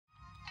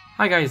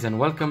Hi guys, and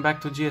welcome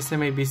back to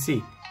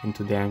GSM-ABC, and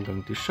today I'm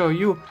going to show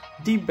you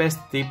the best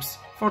tips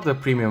for the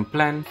premium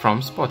plan from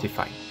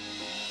Spotify.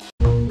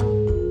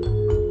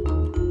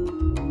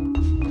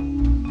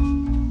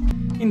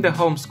 In the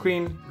home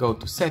screen, go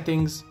to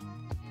Settings,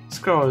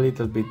 scroll a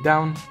little bit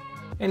down,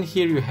 and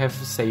here you have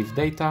Save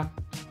Data.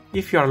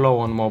 If you are low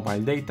on mobile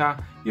data,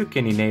 you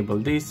can enable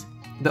this.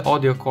 The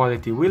audio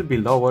quality will be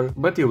lower,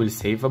 but you will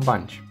save a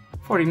bunch.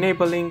 For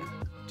enabling,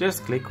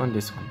 just click on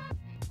this one.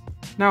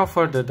 Now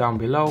further down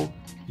below,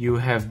 you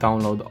have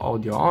download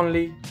audio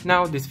only.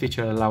 Now this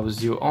feature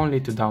allows you only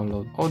to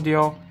download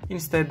audio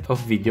instead of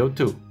video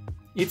too.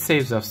 It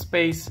saves up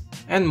space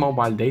and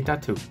mobile data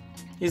too.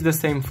 It's the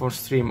same for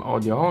stream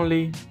audio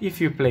only.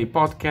 If you play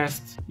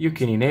podcasts, you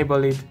can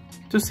enable it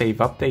to save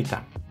up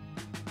data.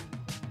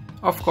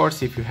 Of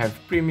course, if you have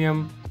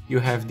premium, you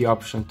have the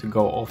option to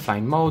go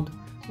offline mode.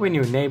 When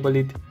you enable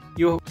it,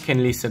 you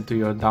can listen to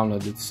your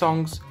downloaded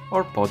songs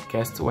or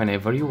podcasts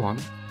whenever you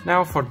want.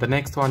 Now for the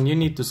next one, you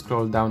need to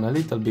scroll down a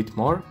little bit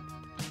more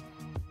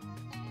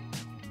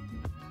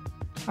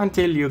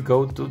until you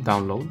go to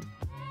download.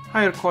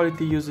 Higher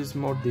quality uses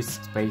more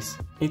disk space.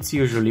 It's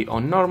usually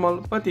on normal,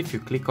 but if you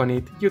click on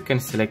it, you can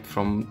select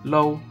from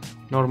low,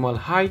 normal,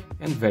 high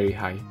and very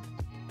high.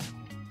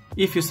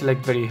 If you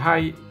select very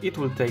high, it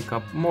will take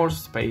up more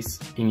space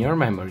in your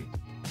memory.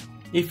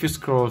 If you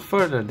scroll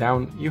further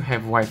down, you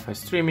have Wi-Fi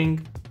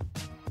streaming.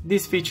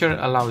 This feature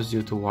allows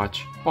you to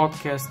watch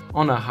podcasts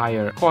on a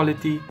higher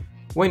quality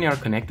when you are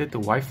connected to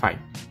Wi-Fi.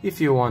 If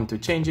you want to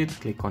change it,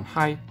 click on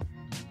high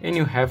and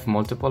you have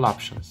multiple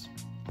options.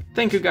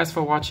 Thank you guys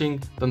for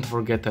watching, don't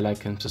forget to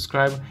like and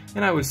subscribe,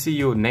 and I will see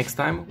you next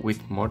time with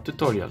more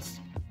tutorials.